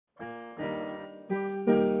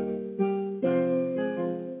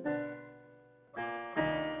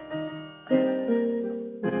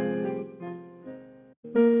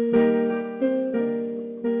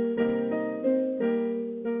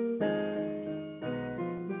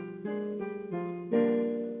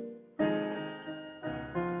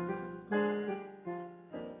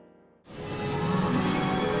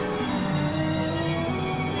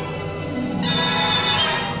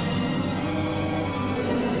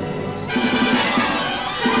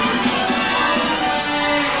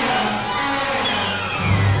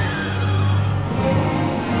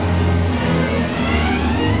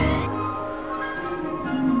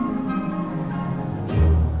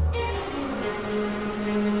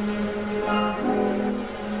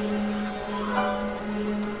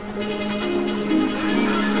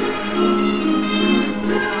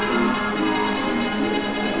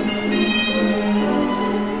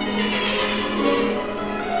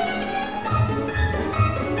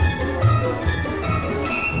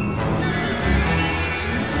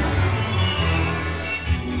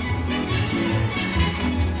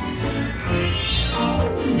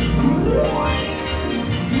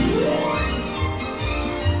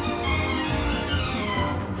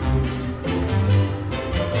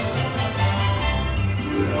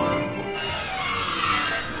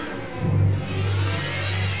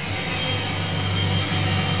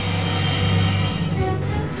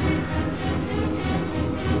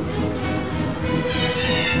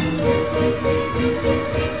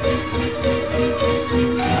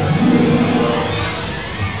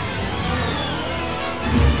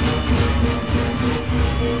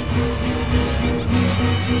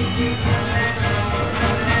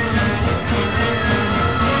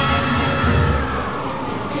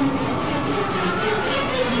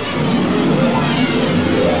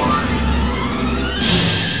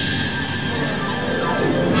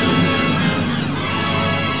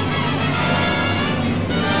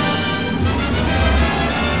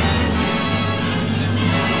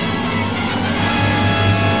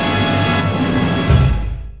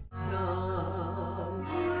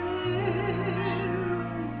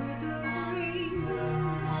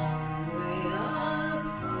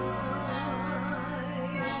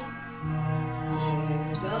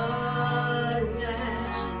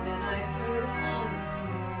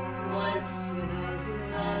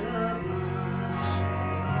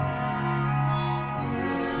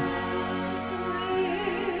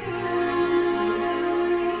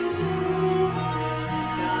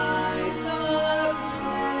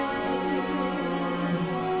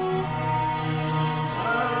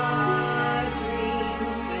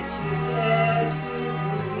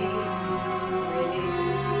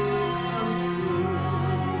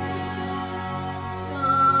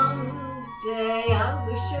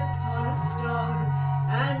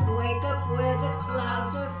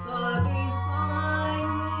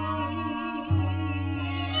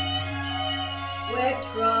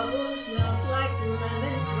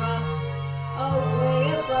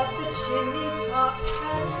chimney tops,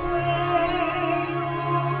 that's where you'll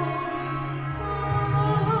find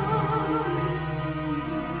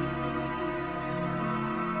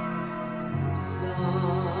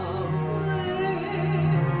somewhere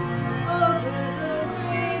over the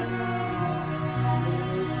rainbow,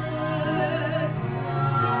 birds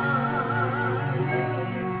fly.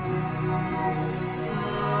 Birds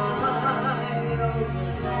fly over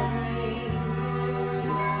the rainbow.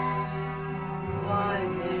 Why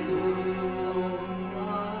they look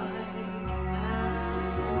like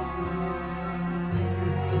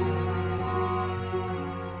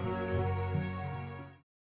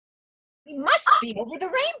We must be over the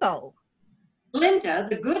rainbow. Glinda,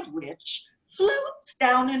 the good witch, floats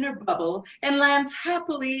down in her bubble and lands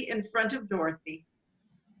happily in front of Dorothy.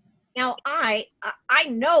 Now, I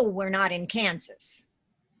know we're not in Kansas.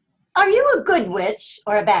 Are you a good witch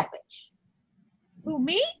or a bad witch? Who,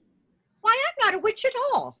 me? Why, I'm not a witch at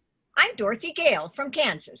all. I'm Dorothy Gale from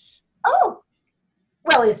Kansas. Oh,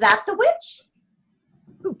 well, is that the witch?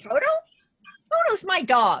 Who, Toto? Toto's my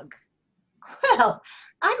dog. Well,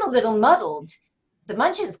 I'm a little muddled. The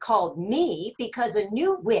Munchkins called me because a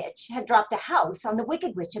new witch had dropped a house on the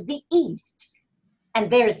Wicked Witch of the East. And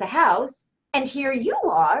there's the house, and here you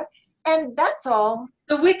are, and that's all.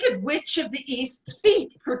 The Wicked Witch of the East's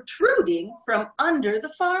feet protruding from under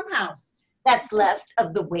the farmhouse. That's left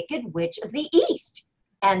of the Wicked Witch of the East.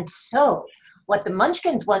 And so, what the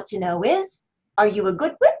Munchkins want to know is, are you a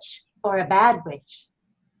good witch or a bad witch?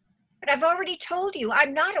 But I've already told you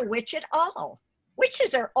I'm not a witch at all.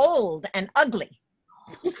 Witches are old and ugly.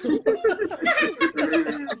 What's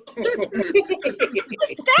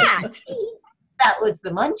that? That was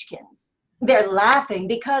the Munchkins. They're laughing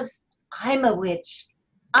because I'm a witch.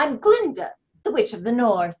 I'm Glinda, the Witch of the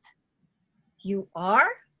North. You are?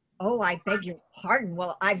 Oh, I beg your pardon.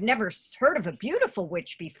 Well, I've never heard of a beautiful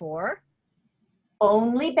witch before.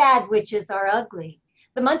 Only bad witches are ugly.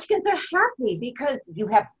 The Munchkins are happy because you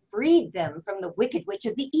have freed them from the Wicked Witch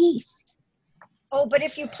of the East. Oh, but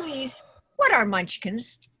if you please, what are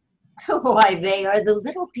Munchkins? Why, they are the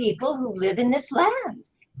little people who live in this land.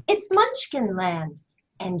 It's Munchkin land,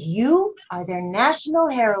 and you are their national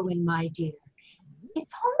heroine, my dear.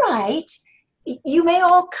 It's all right. You may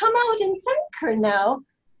all come out and thank her now.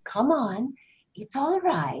 Come on, it's all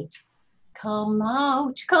right. Come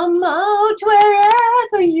out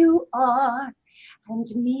wherever you are, and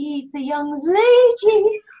meet the young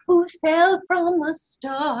lady who fell from a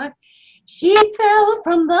star. She fell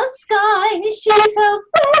from the sky, she fell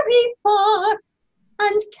very far,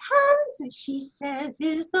 and Kansas, she says,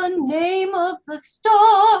 is the name of the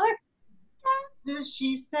star. Kansas,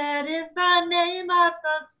 she said, is the name of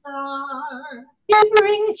the star. It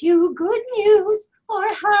brings you good news, or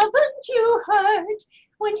haven't you heard?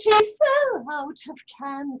 When she fell out of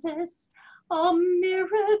Kansas, a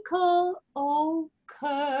miracle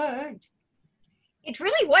occurred. It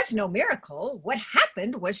really was no miracle. What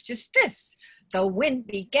happened was just this. The wind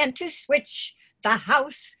began to switch, the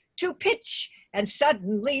house to pitch, and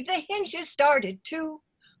suddenly the hinges started to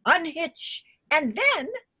unhitch. And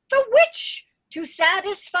then the witch, to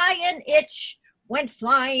satisfy an itch, went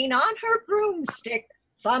flying on her broomstick,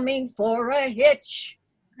 thumbing for a hitch.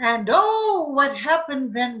 And oh, what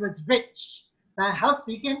happened then was rich. The house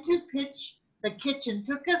began to pitch, the kitchen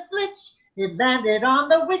took a slitch. It landed on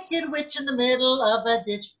the Wicked Witch in the middle of a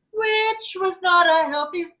ditch, which was not a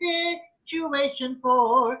healthy situation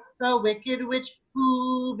for the Wicked Witch,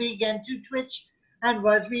 who began to twitch and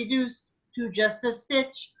was reduced to just a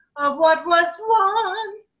stitch of what was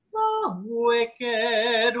once the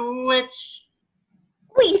Wicked Witch.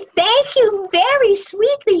 We thank you very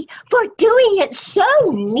sweetly for doing it so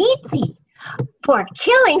neatly, for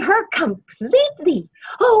killing her completely.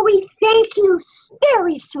 Oh, we thank you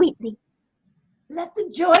very sweetly. Let the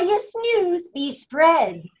joyous news be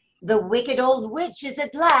spread. The wicked old witch is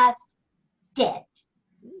at last dead.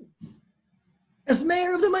 As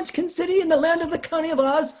mayor of the Munchkin City in the land of the County of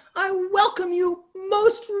Oz, I welcome you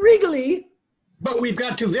most regally. But we've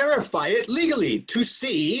got to verify it legally to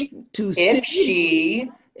see if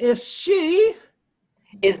she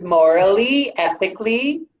is morally,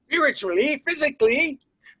 ethically, spiritually, physically,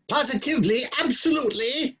 positively,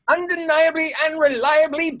 absolutely, undeniably, and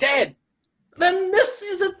reliably dead. Then this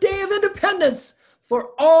is a day of independence for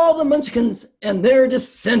all the Munchkins and their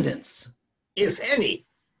descendants. If any.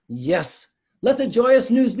 Yes, let the joyous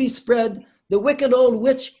news be spread. The wicked old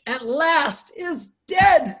witch at last is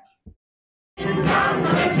dead. Ding dong, the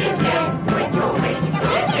witch is dead. Witch, oh witch, the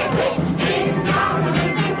wicked witch. Ding dong, the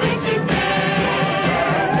wicked witch is dead.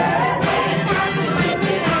 Wake up, you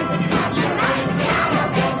sleepy head. Stop your running, stay out of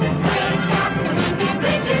bed. Wake up, the wicked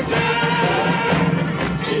witch is dead.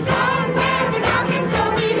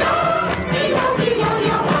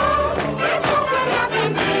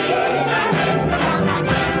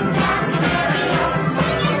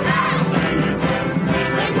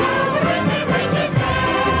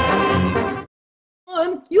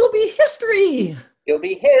 on, you'll be history. You'll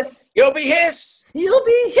be hiss. You'll be hiss. You'll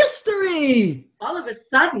be history. All of a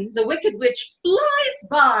sudden, the Wicked Witch flies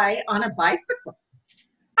by on a bicycle.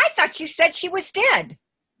 I thought you said she was dead.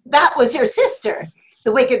 That was your sister,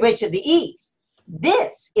 the Wicked Witch of the East.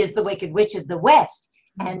 This is the Wicked Witch of the West,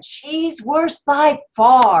 and she's worse by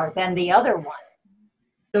far than the other one.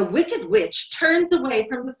 The Wicked Witch turns away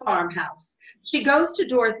from the farmhouse. She goes to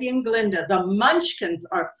Dorothy and Glinda. The Munchkins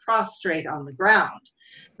are prostrate on the ground.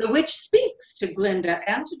 The witch speaks to Glinda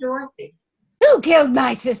and to Dorothy. Who killed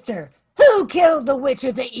my sister? Who killed the Witch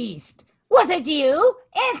of the East? Was it you?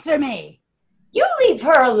 Answer me. You leave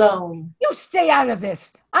her alone. You stay out of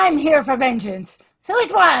this. I'm here for vengeance. So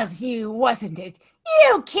it was you, wasn't it?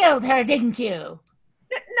 You killed her, didn't you?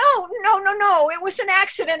 No. It was an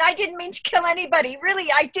accident. I didn't mean to kill anybody.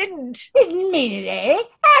 Really, I didn't. Didn't mean it, eh?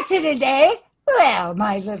 Accident, eh? Well,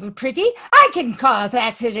 my little pretty, I can cause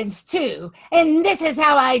accidents too, and this is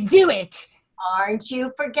how I do it. Aren't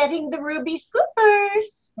you forgetting the ruby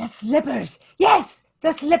slippers? The slippers. Yes,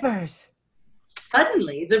 the slippers.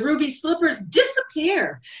 Suddenly, the ruby slippers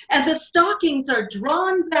disappear, and the stockings are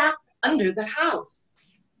drawn back under the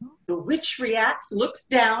house. The witch reacts, looks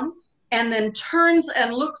down, and then turns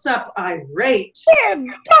and looks up irate. They're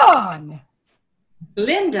gone.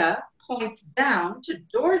 Glinda points down to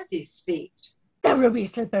Dorothy's feet. The ruby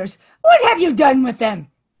slippers. What have you done with them?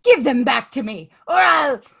 Give them back to me, or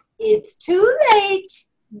I'll... It's too late.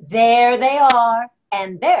 There they are,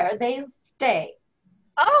 and there they'll stay.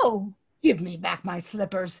 Oh. Give me back my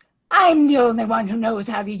slippers. I'm the only one who knows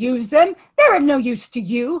how to use them. They're of no use to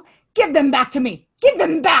you. Give them back to me. Give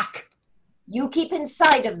them back. You keep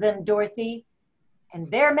inside of them, Dorothy. And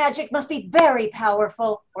their magic must be very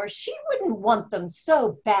powerful, or she wouldn't want them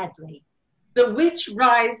so badly. The witch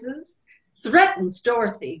rises, threatens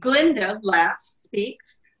Dorothy. Glinda laughs,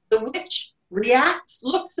 speaks. The witch reacts,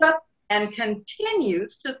 looks up, and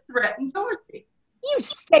continues to threaten Dorothy. You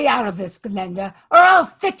stay out of this, Glinda, or I'll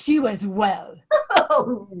fix you as well.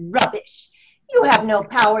 Oh, rubbish. You have no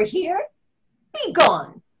power here. Be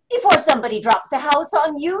gone before somebody drops a house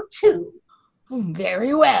on you, too.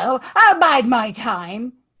 Very well. I'll bide my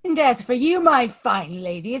time. And as for you, my fine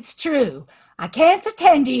lady, it's true. I can't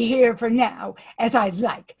attend to you here for now, as I'd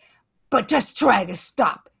like. But just try to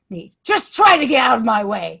stop me. Just try to get out of my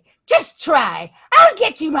way. Just try. I'll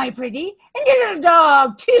get you, my pretty. And your little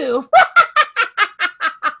dog, too.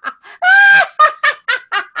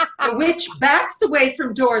 The witch backs away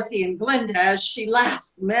from Dorothy and Glinda as she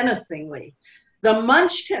laughs menacingly. The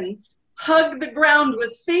Munchkins hug the ground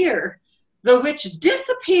with fear. The witch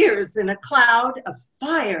disappears in a cloud of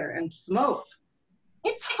fire and smoke.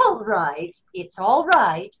 It's all right. It's all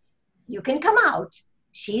right. You can come out.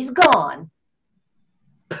 She's gone.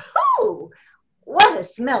 Pooh! What a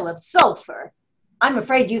smell of sulfur. I'm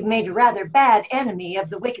afraid you've made a rather bad enemy of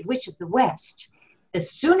the Wicked Witch of the West. The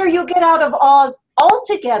sooner you get out of Oz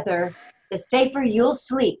altogether, the safer you'll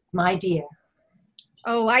sleep, my dear.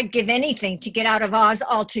 Oh, I'd give anything to get out of Oz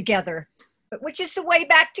altogether. But which is the way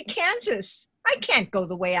back to Kansas? I can't go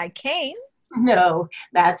the way I came. No,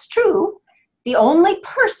 that's true. The only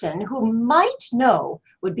person who might know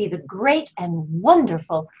would be the great and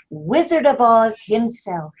wonderful Wizard of Oz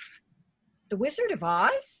himself. The Wizard of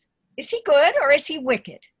Oz? Is he good or is he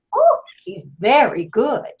wicked? Oh, he's very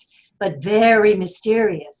good, but very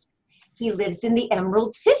mysterious. He lives in the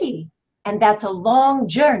Emerald City, and that's a long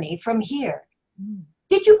journey from here.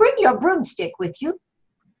 Did you bring your broomstick with you?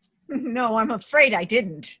 No, I'm afraid I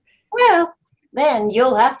didn't. Well, then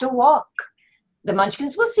you'll have to walk. The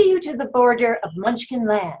Munchkins will see you to the border of Munchkin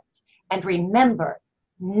Land. And remember,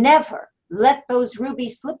 never let those ruby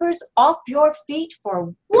slippers off your feet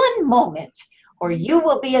for one moment, or you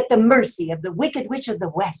will be at the mercy of the Wicked Witch of the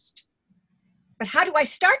West. But how do I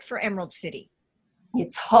start for Emerald City?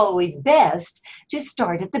 It's always best to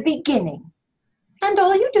start at the beginning. And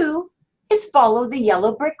all you do is follow the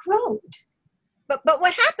yellow brick road. But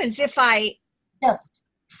what happens if I... Just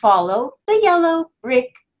follow the yellow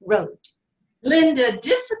brick road. Glinda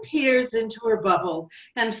disappears into her bubble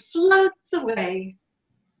and floats away.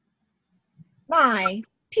 My,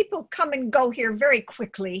 people come and go here very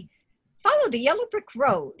quickly. Follow the yellow brick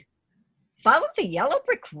road. Follow the yellow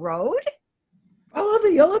brick road? Follow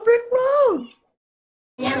the yellow brick road.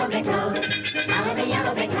 Yellow brick road, follow the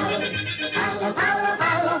yellow brick road. Follow, follow,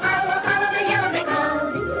 follow, follow, follow the yellow brick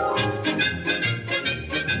road.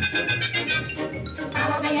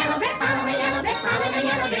 Follow the yellow brick, follow the yellow brick, follow the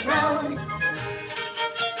yellow brick road.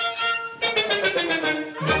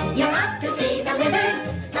 You're off to see the wizard,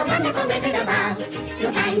 the wonderful Wizard of Oz.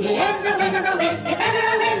 You'll find he is a wizard, a whiz, if ever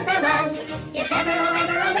a whiz there was. If ever a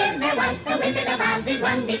whiz there was. because the Wizard of Oz is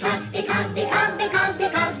one because of the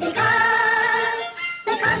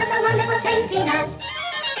wonderful things he does.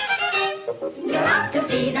 You're off to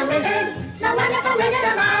see the wizard, the wonderful Wizard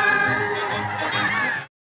of Oz.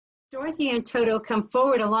 Dorothy and Toto come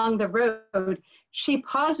forward along the road. She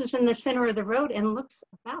pauses in the center of the road and looks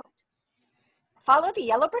about. Follow the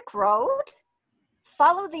yellow brick road?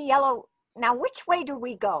 Follow the yellow... Now, which way do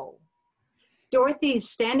we go? Dorothy is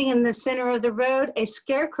standing in the center of the road. A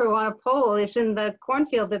scarecrow on a pole is in the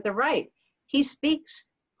cornfield at the right. He speaks,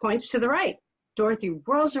 points to the right. Dorothy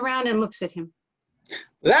whirls around and looks at him.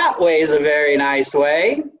 That way is a very nice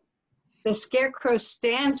way. The scarecrow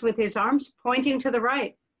stands with his arms pointing to the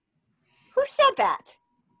right. Who said that?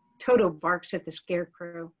 Toto barks at the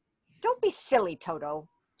scarecrow. Don't be silly, Toto.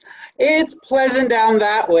 It's pleasant down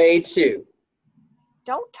that way, too.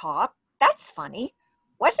 Don't talk. That's funny.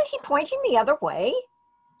 Wasn't he pointing the other way?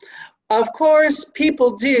 Of course,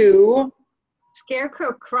 people do.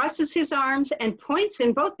 Scarecrow crosses his arms and points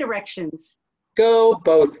in both directions. Go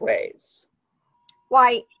both ways.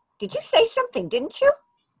 Why, did you say something, didn't you?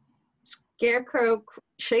 Scarecrow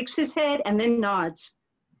shakes his head and then nods.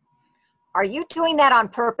 Are you doing that on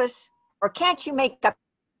purpose, or can't you make up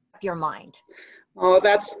your mind? Oh,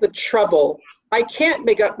 that's the trouble. I can't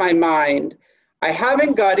make up my mind. I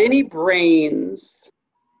haven't got any brains.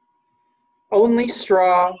 Only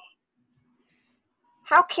straw.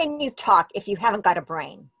 How can you talk if you haven't got a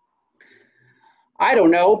brain? I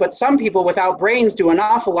don't know, but some people without brains do an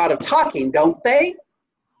awful lot of talking, don't they?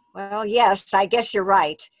 Well, yes, I guess you're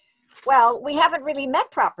right. Well, we haven't really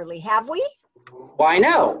met properly, have we? Why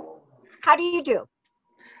no? How do you do?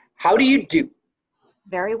 How do you do?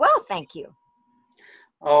 Very well, thank you.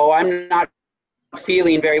 Oh, I'm not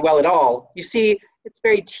feeling very well at all. You see, it's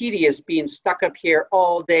very tedious being stuck up here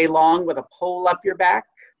all day long with a pole up your back.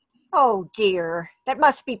 Oh, dear. That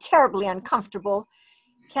must be terribly uncomfortable.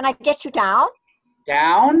 Can I get you down?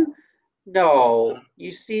 Down? No.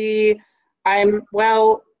 You see, Oh,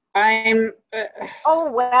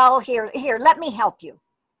 well, here, let me help you.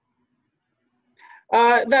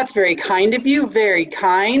 That's very kind of you, very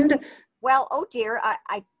kind. Well, oh dear,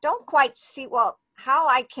 I don't quite see, well, how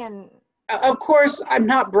I can... Of course, I'm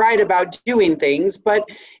not bright about doing things, but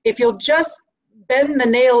if you'll just bend the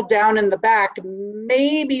nail down in the back,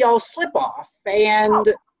 maybe I'll slip off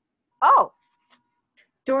and... Oh.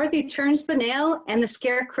 Dorothy turns the nail and the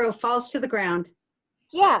scarecrow falls to the ground.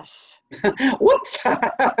 Yes. Whoops!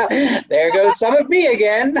 There goes some of me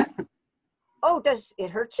again. Oh, does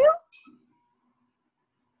it hurt you?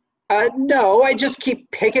 No, I just keep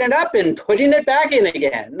picking it up and putting it back in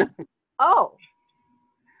again. Oh.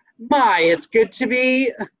 My, it's good to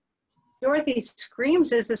be... Dorothy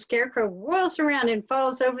screams as the scarecrow whirls around and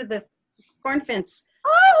falls over the corn fence.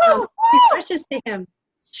 She rushes to him.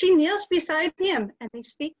 She kneels beside him and they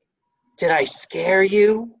speak. Did I scare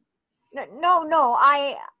you? No,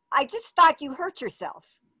 I just thought you hurt yourself.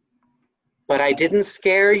 But I didn't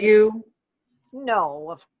scare you? No,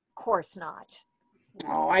 of course not.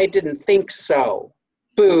 Oh, I didn't think so.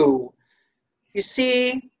 Boo. You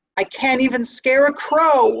see, I can't even scare a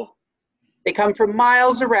crow. They come from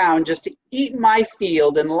miles around just to eat my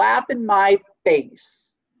field and laugh in my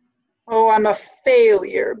face. Oh, I'm a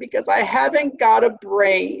failure because I haven't got a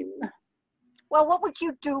brain. Well, what would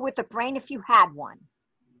you do with a brain if you had one?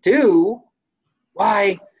 Do?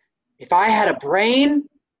 Why, if I had a brain...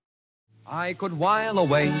 I could while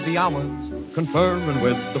away the hours, conferring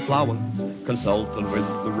with the flowers, consulting with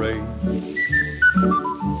the rain.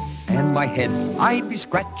 And my head I'd be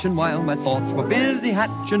scratching while my thoughts were busy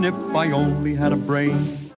hatching if I only had a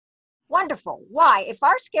brain. Wonderful. Why, if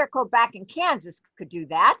our scarecrow back in Kansas could do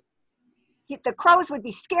that, the crows would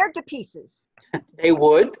be scared to pieces. They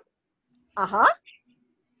would? Uh-huh.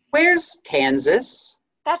 Where's Kansas?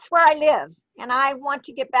 That's where I live, and I want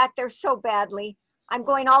to get back there so badly. I'm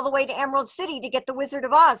going all the way to Emerald City to get the Wizard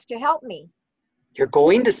of Oz to help me. You're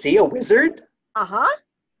going to see a wizard? Uh-huh.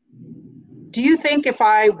 Do you think if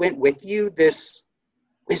I went with you, this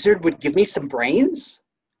wizard would give me some brains?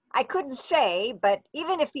 I couldn't say, but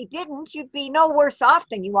even if he didn't, you'd be no worse off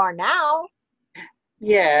than you are now.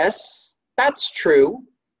 Yes, that's true.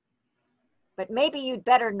 But maybe you'd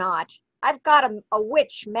better not. I've got a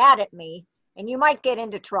witch mad at me, and you might get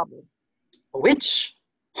into trouble. A witch?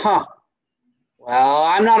 Huh. Well,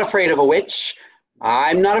 I'm not afraid of a witch.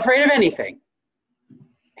 I'm not afraid of anything.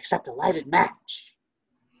 Except a lighted match.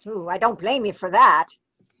 Ooh, I don't blame you for that.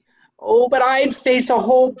 Oh, but I'd face a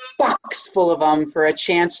whole box full of them for a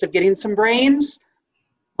chance of getting some brains.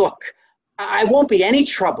 Look, I won't be any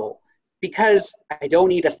trouble because I don't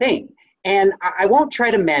need a thing. And I won't try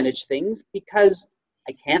to manage things because I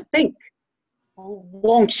I can't think. Oh,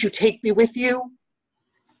 won't you take me with you?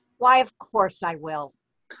 Why, of course I will.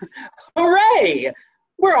 Hooray!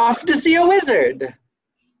 We're off to see a wizard.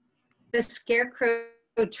 The scarecrow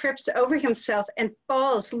trips over himself and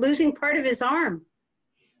falls, losing part of his arm.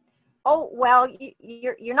 Oh, well,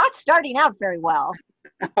 you're not starting out very well.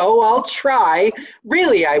 Oh, I'll try.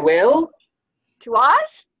 Really, I will. To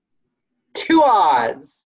Oz? To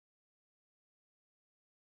Oz.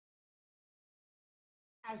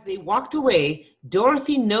 As they walked away,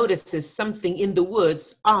 Dorothy notices something in the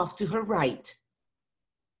woods off to her right.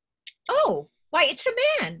 Oh, why, it's a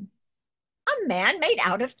man. A man made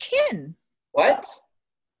out of tin. What?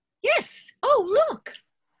 Yes. Oh, look.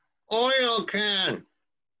 Oil can.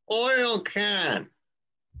 Oil can.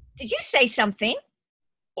 Did you say something?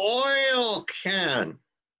 Oil can.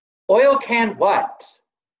 Oil can what?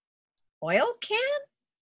 Oil can?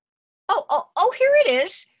 Oh, here it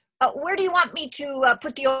is. Where do you want me to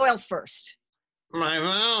put the oil first? My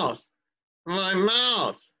mouth. My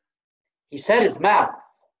mouth. He said his mouth.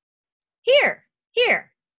 Here.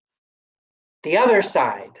 The other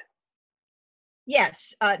side.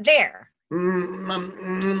 Yes, there.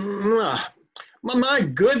 My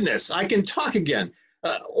goodness, I can talk again.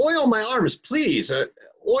 Oil my arms, please.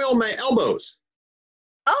 Oil my elbows.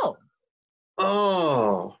 Oh.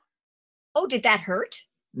 Oh. Oh, did that hurt?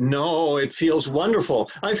 No, it feels wonderful.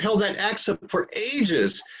 I've held that axe up for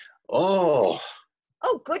ages. Oh.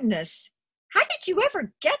 Oh, goodness. How did you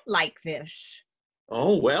ever get like this?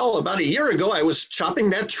 Oh, well, about a year ago, I was chopping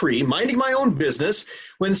that tree, minding my own business,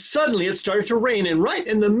 when suddenly it started to rain, and right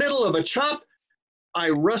in the middle of a chop, I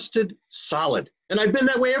rusted solid. And I've been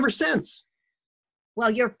that way ever since. Well,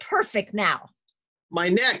 you're perfect now. My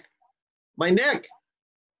neck.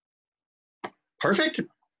 Perfect?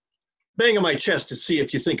 Bang on my chest to see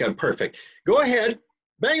if you think I'm perfect. Go ahead,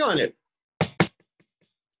 bang on it.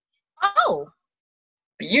 Oh.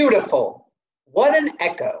 Beautiful. What an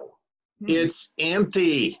echo. It's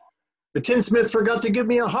empty. The tinsmith forgot to give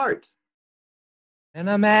me a heart. And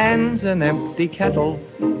a man's an empty kettle,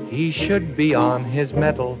 he should be on his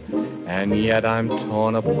mettle, and yet I'm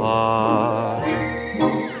torn apart.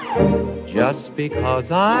 Just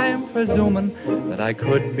because I'm presuming that I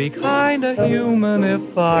could be kinda human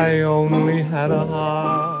if I only had a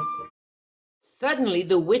heart. Suddenly,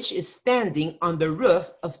 the witch is standing on the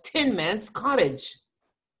roof of Tin Man's cottage.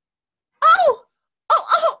 Oh,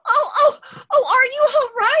 are you all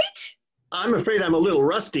right? I'm afraid I'm a little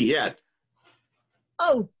rusty yet.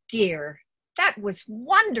 Oh, dear. That was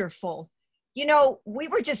wonderful. You know, we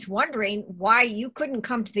were just wondering why you couldn't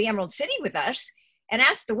come to the Emerald City with us and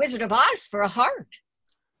ask the Wizard of Oz for a heart.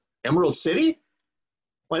 Emerald City?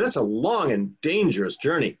 Why, that's a long and dangerous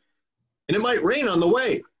journey. And it might rain on the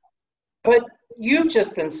way. But you've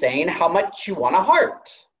just been saying how much you want a heart.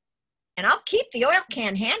 And I'll keep the oil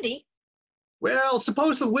can handy. Well,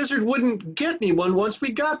 suppose the wizard wouldn't get me one once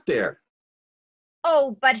we got there.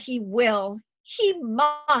 Oh, but he will. He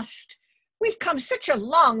must. We've come such a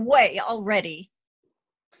long way already.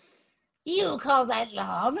 You call that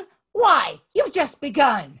long? Why, you've just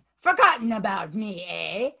begun. Forgotten about me,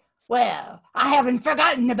 eh? Well, I haven't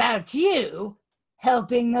forgotten about you.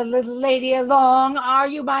 Helping the little lady along, are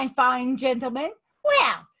you, my fine gentleman?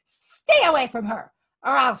 Well, stay away from her,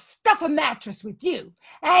 or I'll stuff a mattress with you.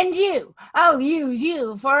 And you, I'll use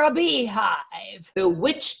you for a beehive. The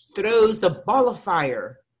witch throws a ball of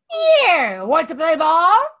fire. Here, want to play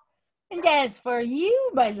ball? And as for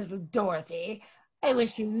you, my little Dorothy, I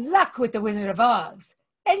wish you luck with the Wizard of Oz.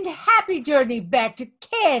 And happy journey back to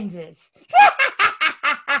Kansas.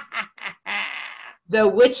 The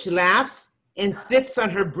witch laughs and sits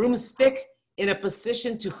on her broomstick in a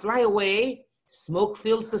position to fly away. Smoke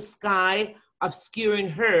fills the sky, obscuring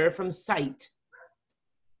her from sight.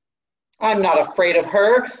 I'm not afraid of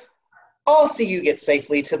her. I'll see you get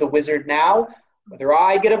safely to the wizard now, whether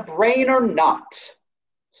I get a brain or not.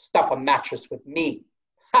 Stuff a mattress with me.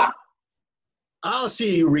 Ha! I'll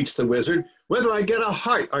see you reach the wizard, whether I get a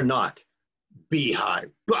heart or not.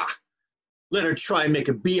 Beehive, bah! Let her try and make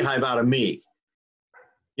a beehive out of me.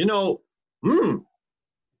 You know,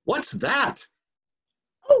 what's that?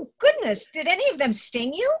 Oh, goodness, did any of them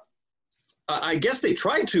sting you? I guess they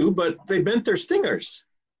tried to, but they bent their stingers.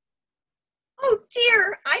 Oh,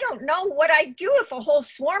 dear, I don't know what I'd do if a whole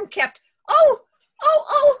swarm kept... Oh,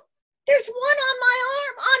 there's one on my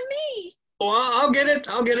arm, on me. Oh, I'll get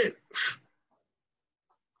it.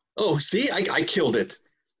 Oh, see, I killed it.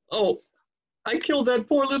 Oh, I killed that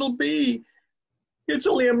poor little bee. It's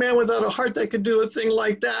only a man without a heart that could do a thing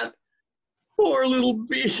like that. Poor little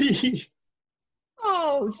bee.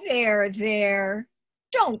 Oh, there.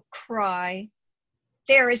 Don't cry.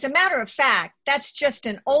 There, as a matter of fact, that's just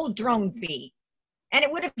an old drone bee, and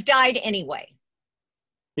it would have died anyway.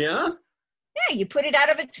 Yeah? Yeah, you put it out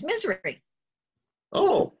of its misery.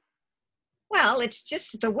 Oh, Well, it's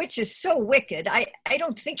just that the witch is so wicked. I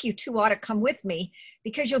don't think you two ought to come with me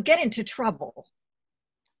because you'll get into trouble.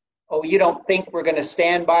 Oh, you don't think we're going to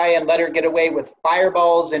stand by and let her get away with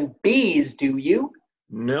fireballs and bees, do you?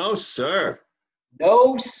 no, sir.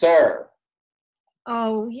 No, sir.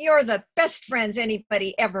 Oh, you're the best friends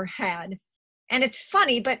anybody ever had. And it's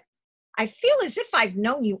funny, but I feel as if I've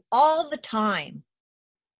known you all the time.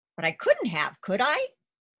 But I couldn't have, could I?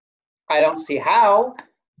 I don't see how.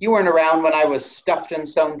 You weren't around when I was stuffed and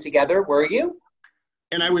sewn together, were you?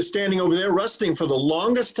 And I was standing over there rusting for the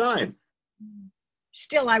longest time.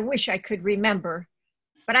 Still, I wish I could remember.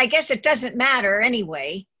 But I guess it doesn't matter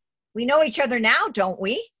anyway. We know each other now, don't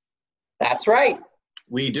we? That's right.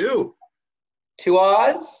 We do. To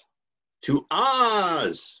Oz? To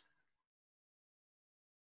Oz.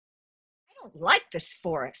 I don't like this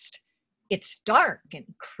forest. It's dark and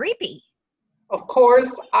creepy. Of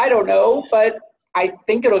course, I don't know, but I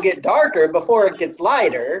think it'll get darker before it gets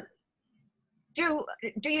lighter. Do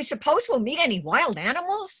you suppose we'll meet any wild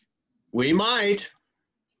animals? We might.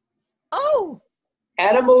 Oh,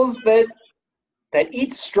 Animals that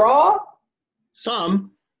eat straw?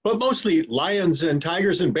 Some, but mostly lions and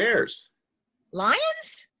tigers and bears.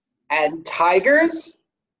 lions? And tigers?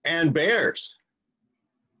 And bears.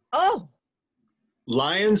 Oh,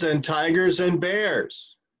 Lions and tigers and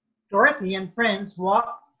bears. Dorothy and friends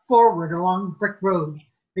walk forward along the brick road.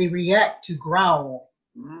 They react to growl.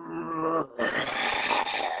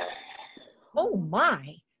 oh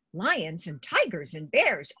my. Lions and tigers and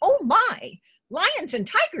bears. Oh my. Lions and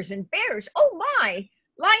tigers and bears. Oh my.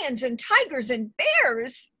 Lions and tigers and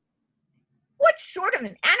bears. What sort of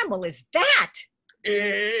an animal is that?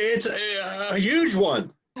 It's a huge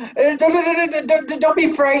one. Don't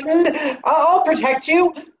be frightened. I'll protect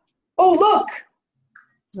you. Oh, look.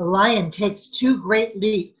 The lion takes 2 great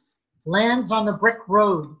leaps, lands on the brick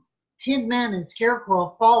road. Tin Man and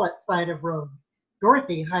Scarecrow fall at side of road.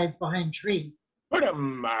 Dorothy hides behind tree. Put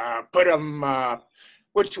 'em,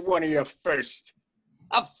 which one of you first?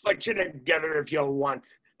 I'll fight you together if you want.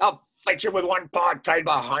 I'll fight you with one paw tied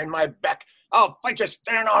behind my back. I'll fight you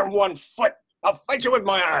standing on 1 foot. I'll fight you with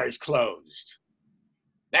my eyes closed.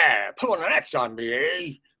 There, pulling an X on me,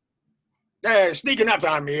 eh? There, sneaking up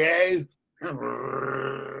on me, eh?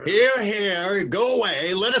 Here, go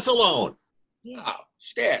away, let us alone. Oh,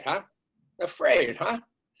 scared, huh? Afraid, huh?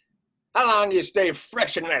 How long do you stay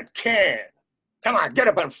fresh in that can? Come on, get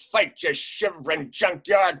up and fight, you shivering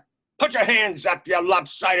junkyard. Put your hands up, you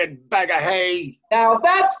lopsided bag of hay. Now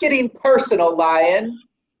that's getting personal, Lion.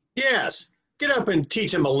 Yes, get up and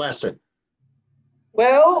teach him a lesson.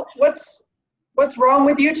 Well, what's wrong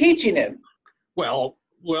with you teaching him? Well,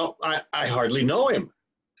 I hardly know him.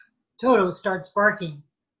 Toto starts barking.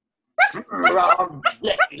 I'll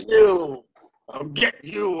get you. I'll get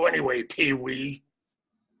you anyway, Pee-wee.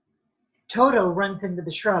 Toto runs into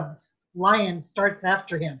the shrubs. Lion starts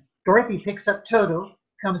after him. Dorothy picks up Toto,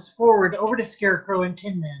 comes forward over to Scarecrow and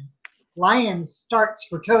Tin Man. Lion starts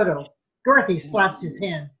for Toto. Dorothy slaps his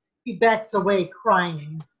hand. He backs away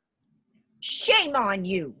crying. Shame on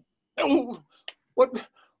you. Oh, what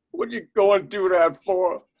you going to do that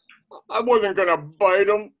for? I wasn't going to bite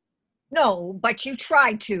him. No, but you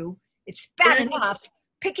tried to. It's bad enough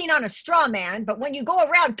picking on a straw man, but when you go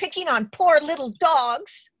around picking on poor little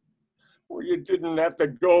dogs. Well, you didn't have to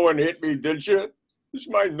go and hit me, did you? Is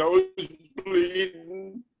my nose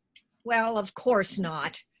bleeding? Well, of course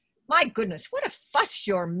not. My goodness, what a fuss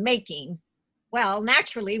you're making. Well,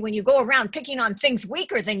 naturally, when you go around picking on things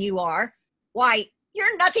weaker than you are, why,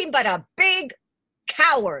 you're nothing but a big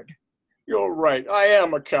coward. You're right, I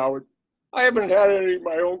am a coward. I haven't had any of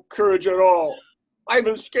my own courage at all. I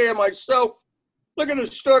even scared myself. Look at the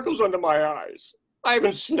circles under my eyes. I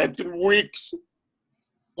haven't slept in weeks.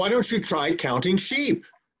 Why don't you try counting sheep?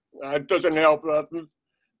 That doesn't help nothing.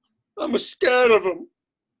 I'm scared of them.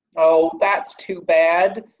 Oh, that's too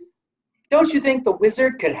bad. Don't you think the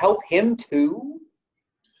wizard could help him too?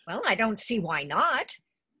 Well, I don't see why not.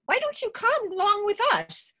 Why don't you come along with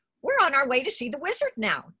us? We're on our way to see the wizard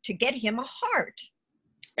now, to get him a heart.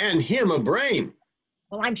 And him a brain.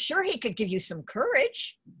 Well, I'm sure he could give you some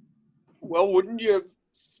courage. Well, wouldn't you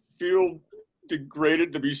feel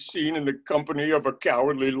degraded to be seen in the company of a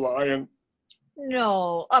cowardly lion?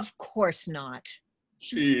 No, of course not.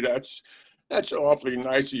 Gee, that's awfully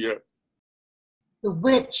nice of you. The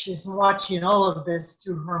witch is watching all of this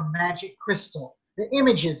through her magic crystal. The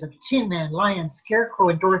images of Tin Man, Lion, Scarecrow,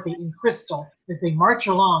 and Dorothy in crystal as they march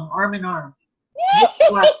along arm in arm.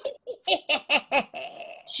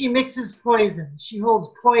 She mixes poison. She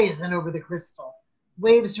holds poison over the crystal,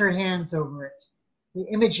 waves her hands over it. The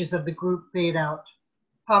images of the group fade out.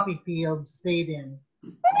 Poppy fields fade in.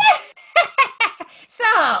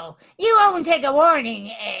 So, you won't take a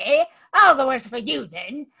warning, eh? All the worse for you,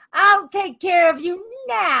 then. I'll take care of you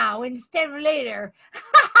now instead of later.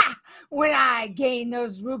 When I gain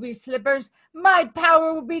those ruby slippers, my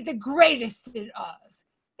power will be the greatest in Oz.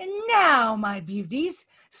 And now, my beauties,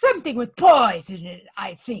 something with poison in it,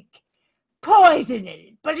 I think. Poison in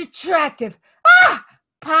it, but attractive. Ah!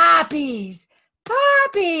 Poppies!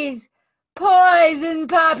 Poppies! Poison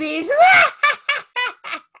poppies!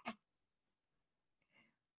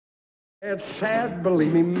 It's sad,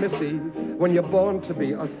 believe me, missy, when you're born to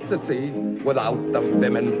be a sissy without the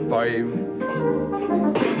vim and verve.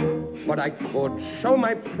 But I could show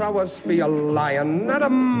my prowess, be a lion, not a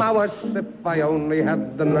mouse, if I only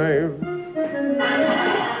had the nerve.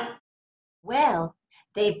 Well,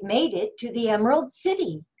 they've made it to the Emerald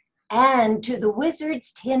City and to the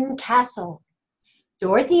Wizard's Tin Castle.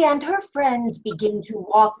 Dorothy and her friends begin to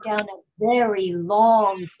walk down a very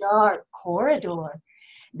long, dark corridor.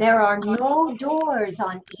 There are no doors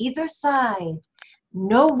on either side,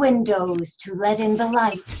 no windows to let in the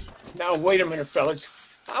light. Now, wait a minute, fellas.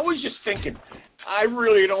 I was just thinking, I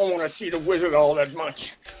really don't want to see the wizard all that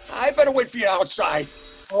much. I better wait for you outside.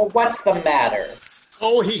 Well, what's the matter?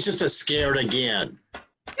 Oh, he's just scared again.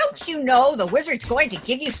 Don't you know the wizard's going to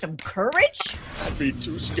give you some courage? I'd be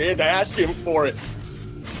too scared to ask him for it.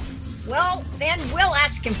 Well, then we'll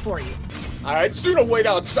ask him for you. I'd sooner wait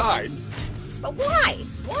outside. But why?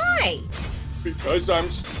 Why? Because I'm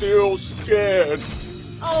still scared.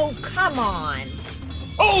 Oh, come on.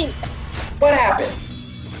 Oh! What happened?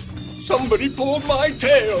 Somebody pulled my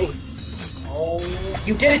tail. Oh,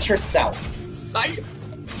 you did it yourself.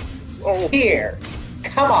 Oh. Here,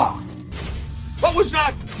 come on. What was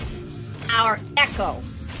that? Our echo.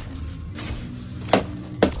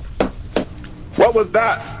 What was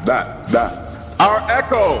that? Our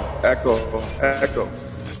echo. Echo.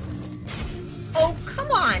 Oh,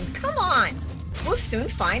 come on, come on. We'll soon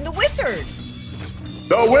find the wizard.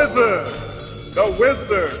 The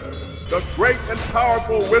wizard, the great and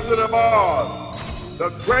powerful Wizard of Oz. The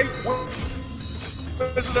great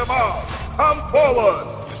Wizard of Oz, come forward.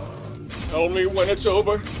 Tell me when it's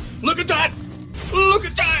over. Look at that! Look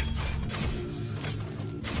at that!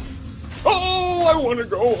 Oh, I want to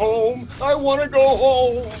go home. I want to go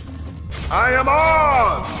home. I am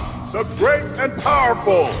Oz, the great and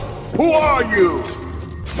powerful. Who are you?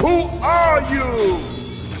 Who are you?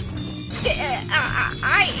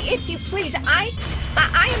 If you please, I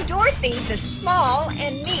am Dorothy, the small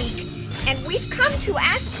and meek, and we've come to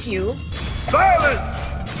ask you.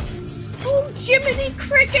 Silence! Oh, Jiminy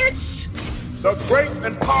Crickets! The great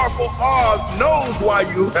and powerful Oz knows why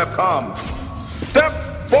you have come. Step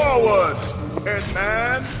forward, Tin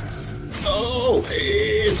Man. Oh,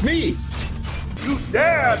 it's me. You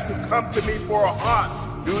dare to come to me for a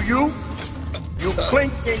heart, do you? You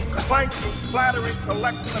clinking, clanking, clattering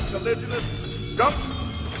collection of collisionist junk.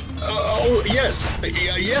 Oh, yes.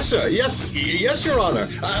 Yes, sir. Yes, Your Honor.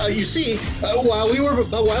 You see, a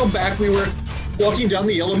while back, we were walking down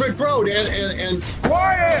the yellow brick road and...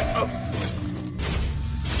 Quiet!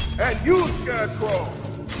 And you, Scarecrow,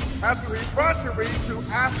 have the effrontery to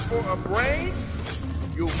ask for a brain?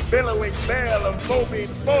 You billowing bale of foaming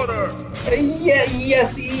motor!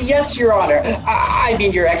 Yes, Your Honor. I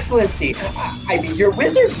mean, Your Excellency. I mean, Your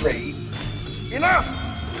Wizardry. Enough!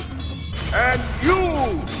 And you,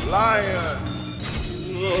 lion!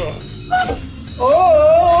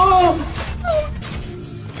 Oh!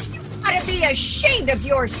 You ought to be ashamed of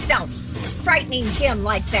yourself, frightening him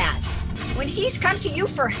like that, when he's come to you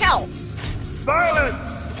for help. Silence,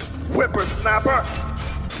 whippersnapper!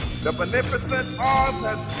 The beneficent Oz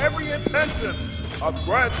has every intention of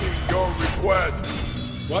granting your request.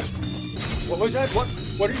 What? What was that? What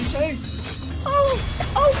did you say? Oh,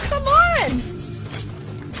 come on!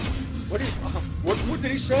 What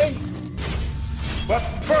did he say? But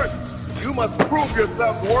first, you must prove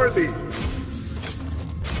yourself worthy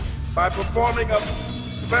by performing a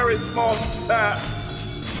very small task.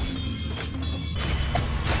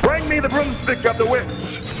 Bring me the broomstick of the witch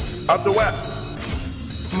of the West.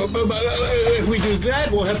 If we do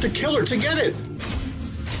that, we'll have to kill her to get it.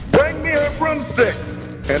 Bring me her broomstick,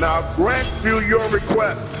 and I'll grant you your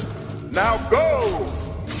request. Now go!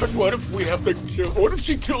 But what if we have to kill? What if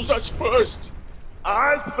she kills us first?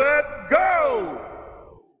 I said go!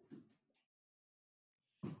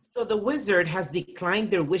 So the wizard has declined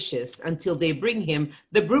their wishes until they bring him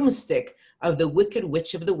the broomstick of the Wicked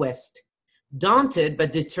Witch of the West. Daunted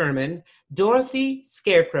but determined, Dorothy,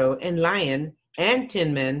 Scarecrow, and Lion and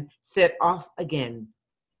Tin Man set off again.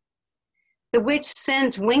 The witch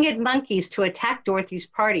sends winged monkeys to attack Dorothy's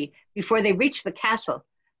party before they reach the castle.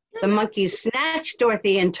 The monkeys snatch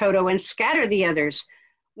Dorothy and Toto and scatter the others.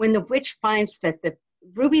 When the witch finds that the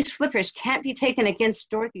ruby slippers can't be taken against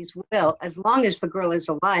Dorothy's will as long as the girl is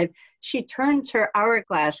alive, she turns her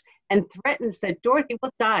hourglass and threatens that Dorothy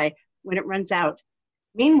will die when it runs out.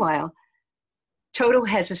 Meanwhile, Toto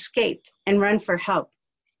has escaped and run for help.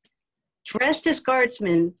 Dressed as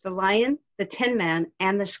guardsmen, the Lion, the Tin Man,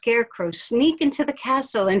 and the Scarecrow sneak into the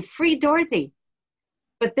castle and free Dorothy.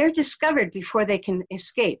 But they're discovered before they can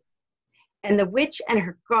escape. And the witch and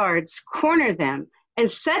her guards corner them and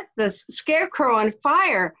set the Scarecrow on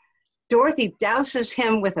fire. Dorothy douses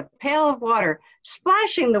him with a pail of water,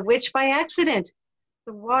 splashing the witch by accident.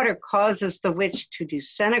 The water causes the witch to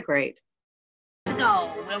disintegrate.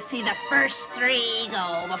 Go. We'll see the first three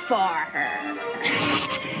go before her.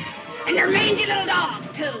 And her mangy little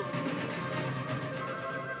dog, too.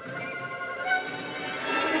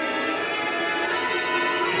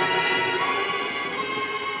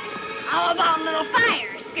 How about a little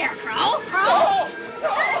fire, Scarecrow?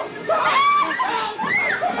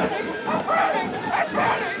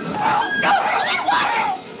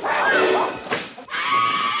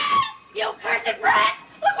 You cursed brat!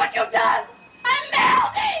 Look what you've done! I'm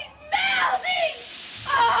melting! Melting!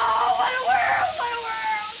 Oh, what a world! What a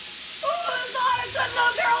world! Who would have thought a good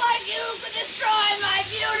little girl like you could destroy my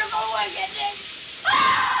beautiful wickedness?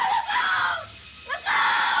 Ah, look out! Look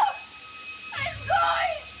out! I'm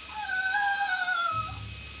going!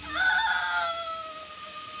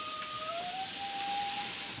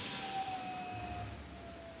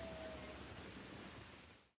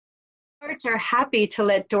 Guards are happy to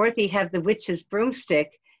let Dorothy have the witch's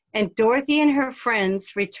broomstick, and Dorothy and her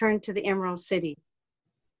friends return to the Emerald City.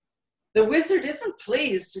 The wizard isn't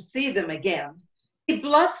pleased to see them again. He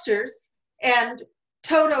blusters, and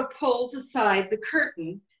Toto pulls aside the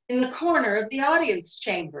curtain in the corner of the audience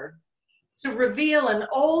chamber to reveal an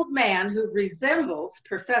old man who resembles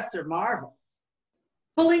Professor Marvel,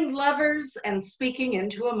 pulling levers and speaking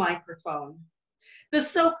into a microphone. The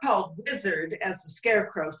so-called wizard, as the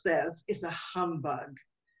Scarecrow says, is a humbug.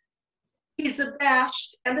 He's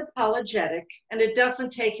abashed and apologetic, and it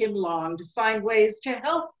doesn't take him long to find ways to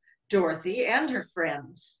help Dorothy and her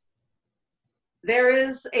friends. There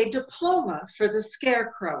is a diploma for the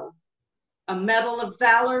Scarecrow, a Medal of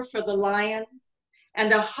Valor for the Lion,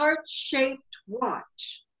 and a heart-shaped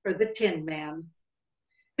watch for the Tin Man.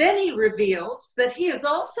 Then he reveals that he is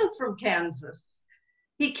also from Kansas.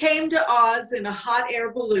 He came to Oz in a hot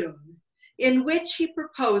air balloon, in which he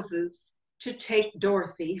proposes to take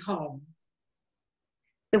Dorothy home.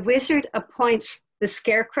 The wizard appoints the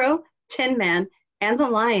Scarecrow, Tin Man, and the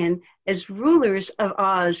Lion as rulers of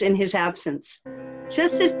Oz in his absence.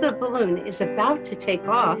 Just as the balloon is about to take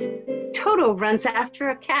off, Toto runs after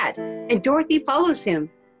a cat, and Dorothy follows him.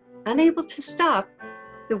 Unable to stop,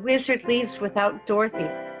 the wizard leaves without Dorothy.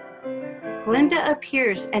 Glinda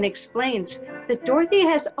appears and explains that Dorothy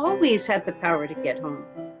has always had the power to get home.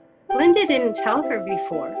 Glinda didn't tell her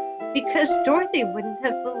before because Dorothy wouldn't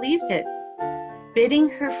have believed it. Bidding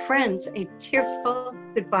her friends a tearful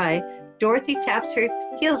goodbye, Dorothy taps her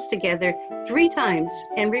heels together 3 times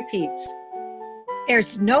and repeats,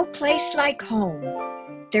 There's no place like home.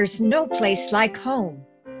 There's no place like home.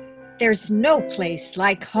 There's no place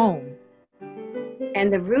like home.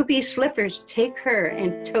 And the ruby slippers take her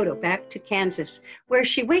and Toto back to Kansas, where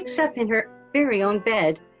she wakes up in her very own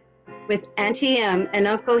bed with Auntie Em and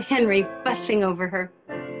Uncle Henry fussing over her.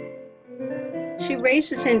 She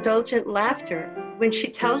raises indulgent laughter when she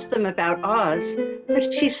tells them about Oz,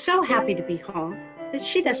 but she's so happy to be home that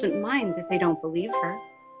she doesn't mind that they don't believe her.